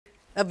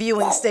a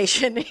viewing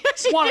station.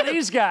 One of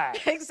these guys.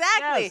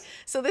 Exactly. Yes.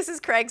 So this is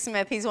Craig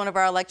Smith. He's one of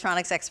our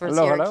electronics experts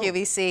Hello, here hello. at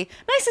QVC.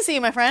 Nice to see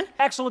you, my friend.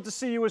 Excellent to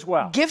see you as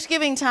well. Gift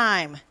giving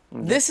time.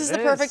 This is the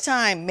perfect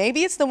time.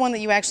 Maybe it's the one that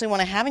you actually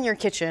want to have in your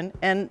kitchen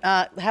and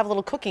have a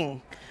little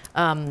cooking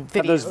videos.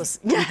 Have those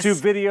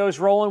YouTube videos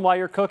rolling while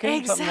you're cooking?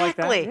 Exactly.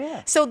 Something like that?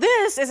 Yeah. So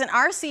this is an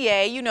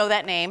RCA. You know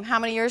that name. How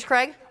many years,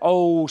 Craig?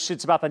 Oh,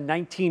 since about the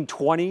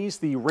 1920s,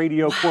 the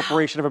Radio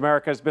Corporation of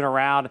America has been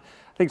around.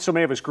 I think so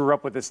many of us grew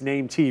up with this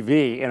name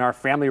TV in our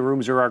family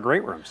rooms or our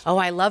great rooms. Oh,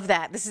 I love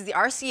that. This is the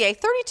RCA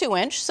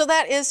 32-inch, so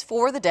that is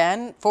for the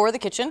den, for the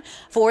kitchen,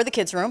 for the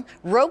kids' room.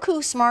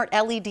 Roku Smart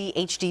LED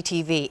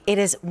HDTV. It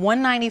is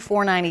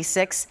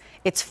 $194.96.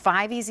 It's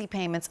 5 easy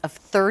payments of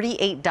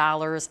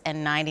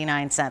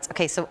 $38.99.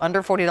 Okay, so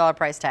under $40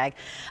 price tag.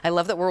 I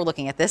love that we're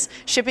looking at this.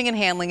 Shipping and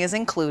handling is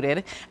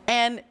included.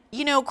 And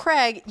you know,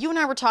 Craig, you and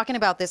I were talking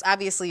about this.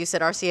 Obviously, you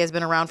said RCA has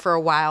been around for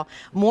a while.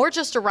 More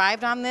just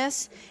arrived on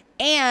this.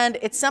 And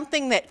it's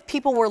something that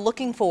people were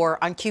looking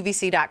for on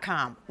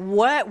QVC.com.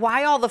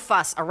 Why all the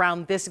fuss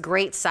around this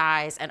great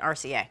size and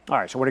RCA? All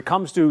right, so when it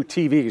comes to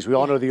TVs, we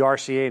all know the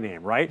RCA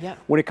name, right? Yep.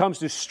 When it comes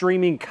to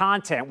streaming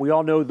content, we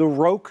all know the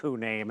Roku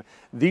name.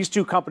 These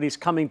two companies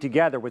coming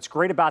together. What's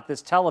great about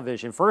this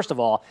television, first of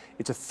all,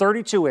 it's a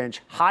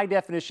 32-inch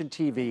high-definition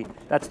TV.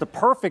 That's the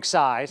perfect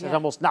size. I'd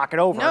almost knock it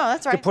over. No,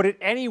 that's right. To put it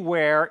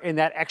anywhere in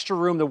that extra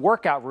room, the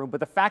workout room. But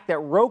the fact that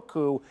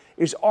Roku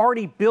is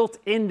already built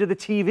into the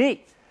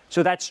TV.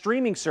 So that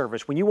streaming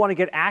service, when you want to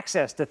get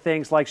access to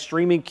things like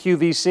streaming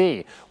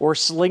QVC or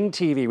Sling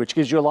TV, which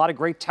gives you a lot of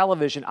great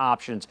television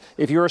options.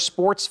 If you're a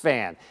sports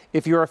fan,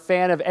 if you're a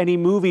fan of any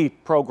movie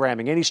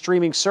programming, any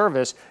streaming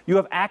service, you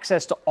have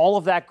access to all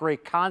of that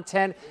great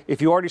content.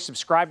 If you already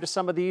subscribe to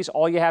some of these,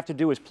 all you have to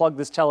do is plug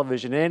this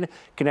television in,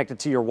 connect it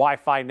to your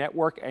Wi-Fi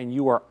network, and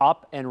you are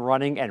up and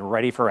running and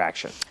ready for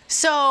action.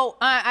 So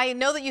I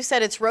know that you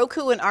said it's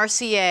Roku and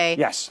RCA.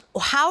 Yes.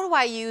 How do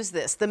I use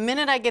this? The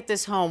minute I get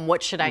this home,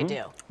 what should I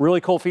do?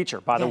 Really cool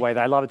feature, by the way,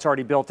 that I love. It's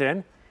already built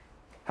in.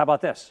 How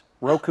about this?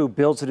 Roku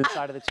builds it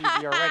inside of the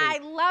TV already. I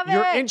love it.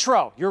 Your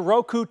intro, your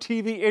Roku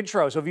TV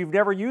intro. So if you've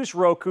never used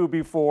Roku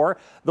before,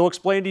 they'll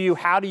explain to you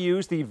how to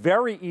use the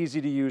very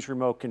easy to use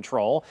remote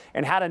control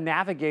and how to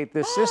navigate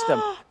this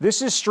system.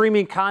 This is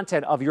streaming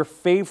content of your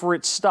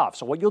favorite stuff.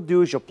 So what you'll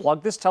do is you'll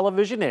plug this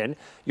television in,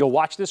 you'll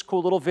watch this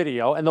cool little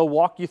video, and they'll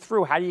walk you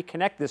through how do you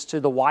connect this to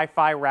the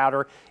Wi-Fi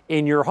router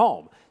in your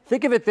home.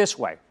 Think of it this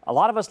way. A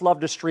lot of us love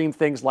to stream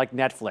things like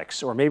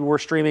Netflix, or maybe we're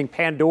streaming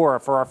Pandora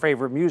for our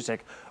favorite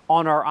music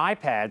on our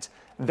iPads.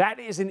 That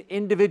is an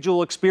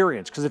individual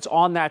experience because it's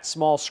on that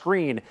small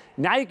screen.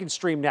 Now you can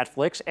stream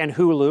Netflix and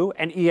Hulu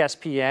and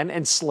ESPN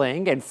and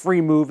Sling and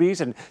free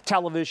movies and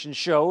television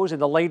shows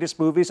and the latest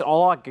movies and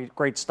all that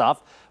great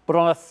stuff, but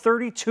on a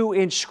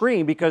 32-inch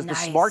screen because the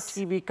smart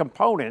TV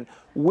component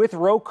with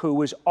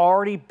Roku is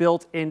already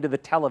built into the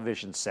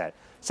television set.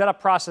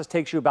 Setup process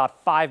takes you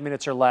about 5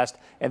 minutes or less,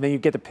 and then you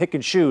get to pick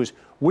and choose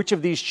which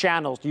of these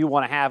channels do you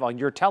want to have on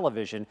your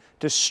television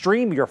to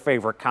stream your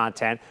favorite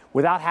content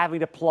without having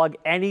to plug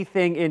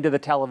anything into the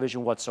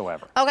television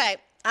whatsoever. Okay,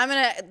 I'm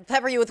going to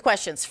pepper you with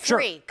questions.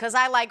 Free, because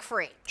I like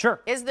free.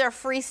 Sure. Is there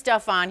free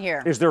stuff on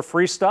here? Is there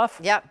free stuff?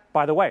 Yep.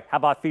 By the way, how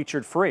about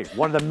featured free?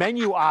 One of the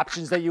menu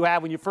options that you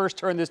have when you first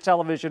turn this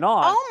television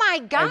on. Oh my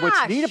gosh. And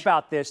what's neat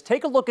about this,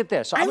 take a look at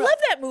this. I love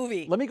that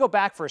movie. Let me go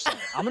back for a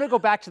second. I'm going to go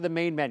back to the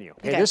main menu.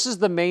 Okay. This is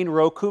the main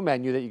Roku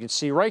menu that you can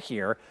see right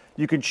here.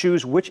 You can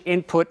choose which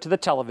input to the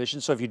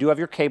television. So if you do have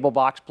your cable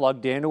box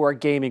plugged in or a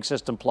gaming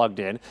system plugged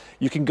in,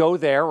 you can go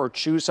there or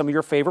choose some of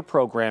your favorite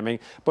programming.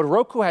 But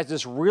Roku has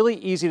this really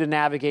easy to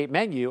navigate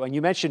menu. And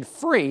you mentioned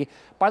free.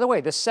 By the way,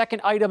 the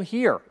second item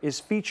here is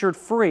featured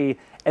free,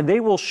 and they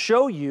will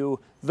show you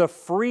the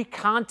free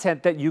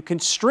content that you can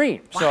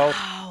stream. Wow.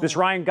 So this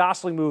Ryan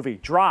Gosling movie,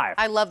 Drive.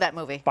 I love that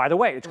movie. By the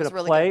way, it's going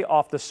to play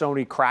off the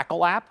Sony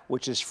Crackle app,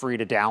 which is free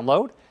to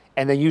download.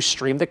 And then you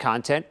stream the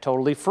content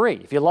totally free.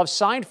 If you love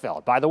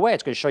Seinfeld, by the way,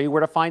 it's going to show you where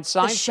to find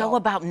Seinfeld. The show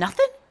about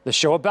nothing? The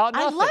show about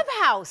nothing. I love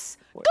House.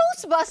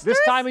 Ghostbusters. This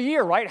time of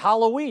year, right?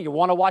 Halloween. You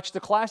want to watch the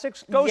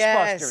classics? Ghostbusters.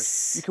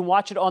 Yes. You can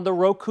watch it on the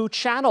Roku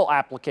channel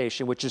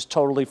application, which is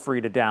totally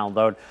free to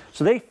download.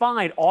 So they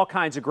find all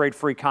kinds of great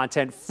free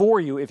content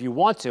for you if you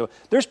want to.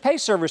 There's pay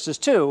services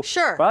too.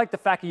 Sure. But I like the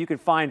fact that you can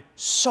find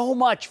so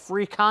much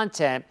free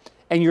content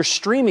and you're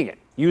streaming it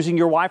using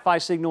your Wi-Fi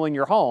signal in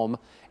your home.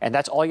 And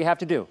that's all you have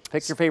to do.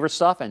 Pick your favorite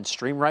stuff and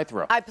stream right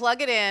through. I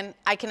plug it in,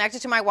 I connect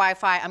it to my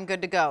Wi-Fi, I'm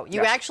good to go.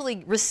 You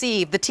actually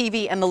receive the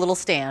TV and the little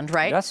stand,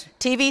 right? Yes.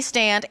 TV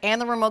stand and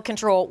the remote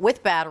control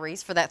with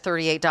batteries for that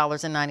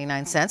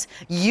 $38.99.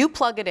 You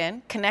plug it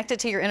in, connect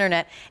it to your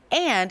internet,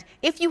 and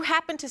if you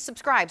happen to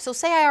subscribe, so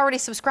say I already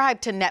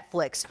subscribed to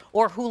Netflix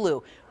or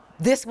Hulu,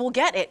 this will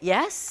get it,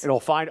 yes? It'll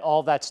find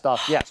all that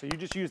stuff, yeah. So you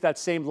just use that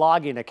same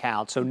login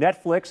account. So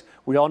Netflix,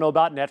 we all know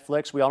about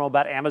Netflix. We all know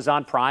about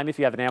Amazon Prime if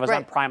you have an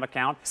Amazon Prime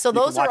account. So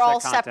those are all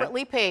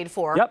separately paid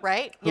for,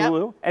 right?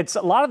 Hulu. And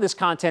so a lot of this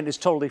content is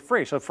totally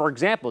free. So for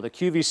example, the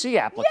QVC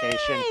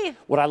application, Yay!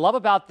 What I love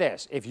about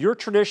this, if you're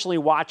traditionally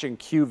watching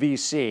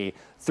QVC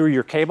through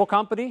your cable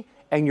company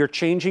and you're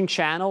changing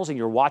channels and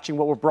you're watching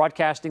what we're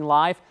broadcasting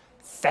live,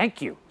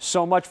 thank you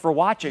so much for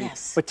watching.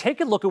 Yes. But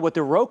take a look at what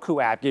the Roku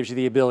app gives you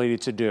the ability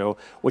to do,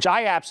 which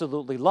I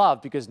absolutely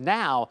love, because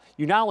now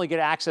you not only get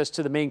access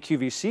to the main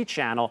QVC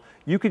channel,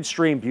 you can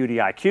stream Beauty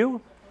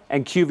IQ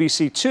and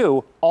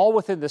QVC2 all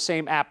within the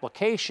same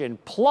application.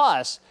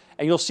 Plus,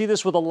 and you'll see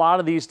this with a lot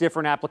of these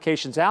different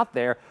applications out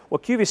there,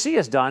 what QVC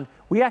has done,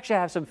 we actually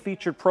have some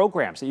featured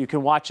programs that you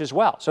can watch as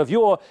well. So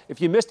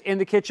if you missed In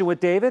the Kitchen with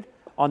David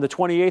on the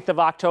 28th of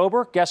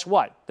October, guess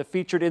what? The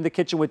featured In the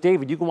Kitchen with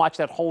David, you can watch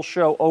that whole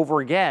show over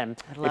again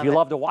if you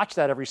love to watch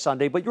that every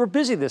Sunday, but you were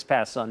busy this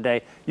past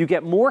Sunday. You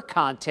get more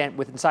content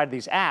with inside of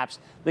these apps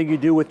than you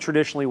do with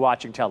traditionally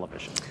watching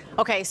television.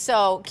 Okay,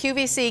 so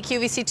QVC,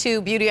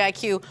 QVC2, Beauty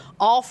IQ,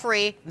 all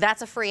free.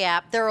 That's a free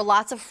app. There are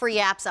lots of free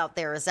apps out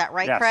there. Is that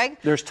right, Yes, Craig?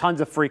 there's tons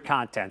of free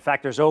content. In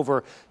fact, there's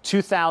over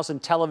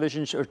 2,000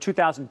 or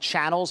 2,000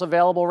 channels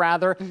available,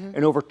 rather,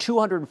 and over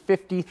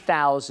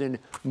 250,000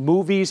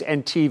 movies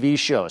and TV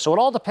shows. So it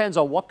all depends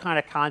on what kind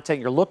of content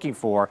you're looking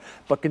for.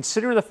 But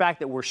considering the fact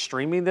that we're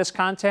streaming this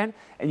content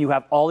and you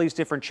have all these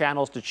different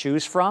channels to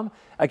choose from,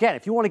 again,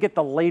 if you want to get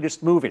the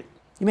latest movie,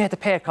 you may have to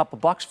pay a couple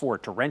bucks for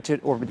it to rent it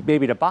or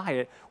maybe to buy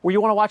it, or you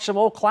want to watch some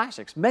old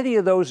classics. Many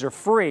of those are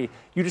free.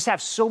 You just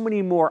have so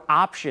many more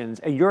options,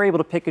 and you're able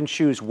to pick and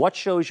choose what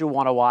shows you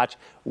want to watch,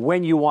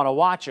 when you want to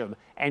watch them,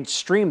 and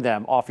stream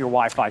them off your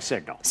Wi-Fi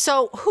signal.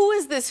 So who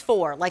is this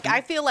for? Like,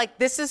 I feel like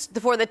this is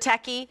for the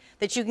techie,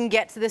 that you can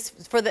get to this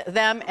for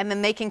them, and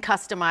then they can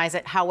customize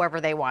it however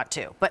they want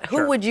to. But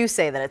who would you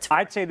say that it's for?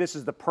 I'd say this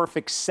is the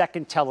perfect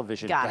second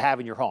television to have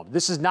in your home.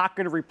 This is not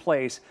going to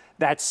replace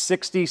that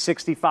 60,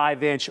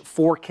 65-inch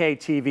 4K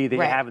TV that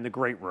you have in the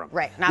great room.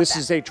 This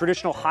is a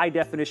traditional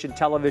high-definition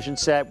television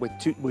set with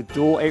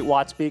dual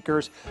 8-watt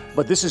speakers,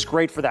 but this is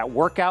great for that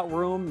workout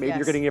room. Maybe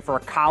you're getting it for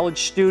a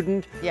college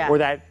student or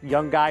that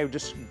young guy who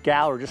just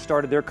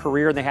started their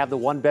career and they have the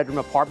one-bedroom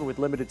apartment with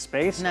limited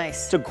space.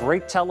 Nice. It's a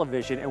great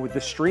television, and with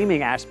the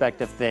streaming aspect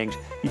of things,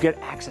 you get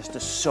access to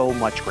so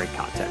much great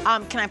content.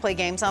 Can I play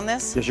games on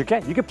this? Yes, you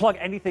can. You can plug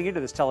anything into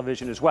this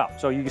television as well.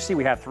 So you can see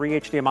we have 3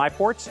 HDMI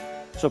ports.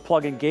 So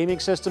plug in gaming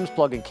systems,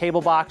 plug in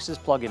cable boxes,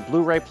 plug in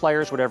Blu-ray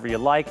players, whatever you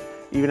like.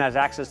 Even has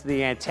access to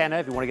the antenna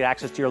if you want to get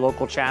access to your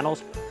local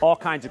channels. All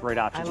kinds of great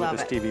options with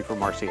this TV from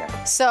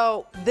RCA.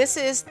 So this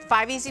is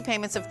 5 easy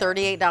payments of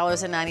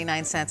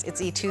 $38.99.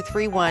 It's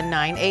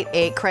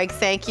E231988. Craig,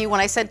 thank you. When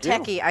I said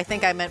techie, I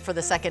think I meant for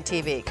the second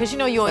TV, because you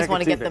know you always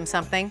want to get them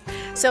something.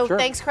 So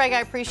thanks, Craig.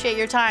 I appreciate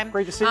your time.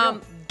 Great to see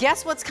you.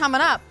 Guess what's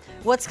coming up?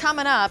 What's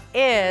coming up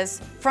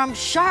is from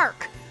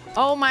Shark.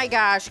 Oh my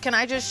gosh, can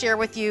I just share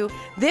with you?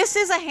 This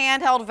is a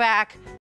handheld vac